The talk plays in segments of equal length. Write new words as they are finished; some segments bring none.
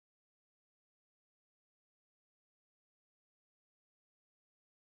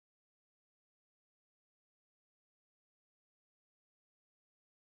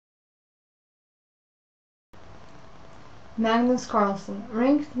Magnus Carlsen,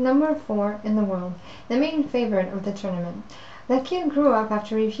 ranked number 4 in the world, the main favorite of the tournament. The kid grew up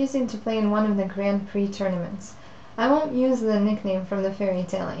after refusing to play in one of the Grand Prix tournaments. I won't use the nickname from the fairy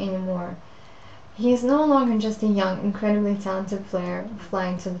tale anymore. He is no longer just a young, incredibly talented player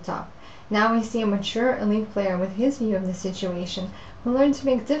flying to the top. Now we see a mature, elite player with his view of the situation, who learned to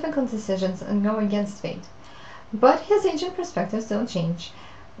make difficult decisions and go against fate. But his age and perspectives don't change.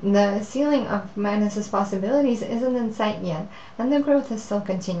 The ceiling of Magnus's possibilities isn't in sight yet, and the growth is still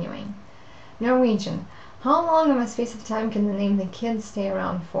continuing. Norwegian. How long of a space of time can the name the kid stay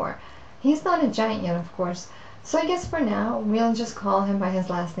around for? He's not a giant yet, of course, so I guess for now we'll just call him by his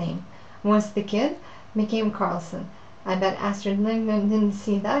last name. Was the kid became Carlsen. I bet Astrid Lindgren didn't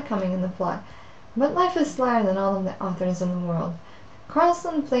see that coming in the plot. But life is slower than all of the authors in the world.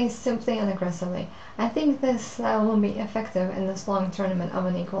 Carlsen plays simply and aggressively. I think this style will be effective in this long tournament of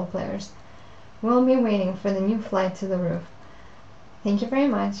unequal players. We'll be waiting for the new flight to the roof. Thank you very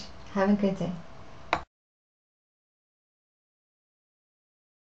much. Have a good day.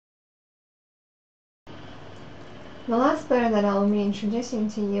 The last player that I will be introducing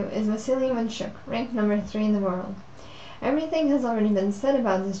to you is Vasily Ivanchuk, ranked number 3 in the world. Everything has already been said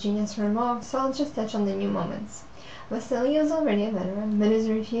about this genius from above, so I'll just touch on the new moments. Vasily is already a veteran, but is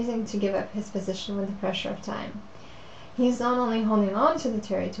refusing to give up his position with the pressure of time. He is not only holding on to the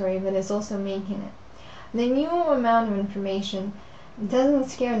territory, but is also making it. The new amount of information doesn't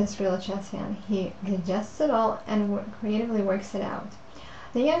scare this real chess fan. He digests it all and creatively works it out.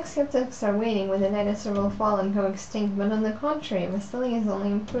 The young skeptics are waiting when the dinosaur will fall and go extinct, but on the contrary, Vasily is only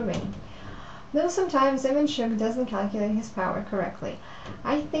improving. Though sometimes Ivanchuk doesn't calculate his power correctly.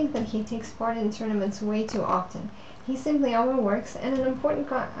 I think that he takes part in tournaments way too often. He simply overworks and in important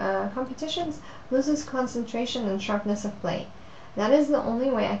competitions loses concentration and sharpness of play. That is the only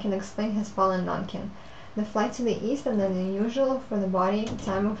way I can explain his fall in Nankin. The flight to the east and the unusual for the body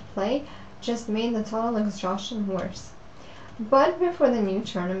time of play just made the total exhaustion worse. But before the new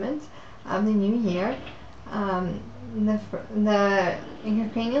tournament of the new year, the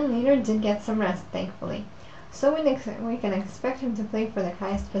Ukrainian leader did get some rest, thankfully. So we can expect him to play for the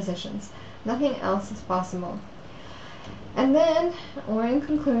highest positions. Nothing else is possible. And then, or in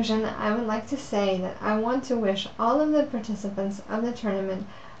conclusion, I would like to say that I want to wish all of the participants of the tournament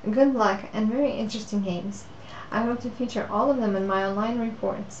good luck and very interesting games. I hope to feature all of them in my online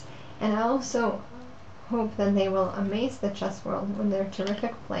reports, and I also hope that they will amaze the chess world with their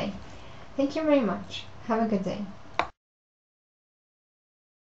terrific play. Thank you very much. Have a good day.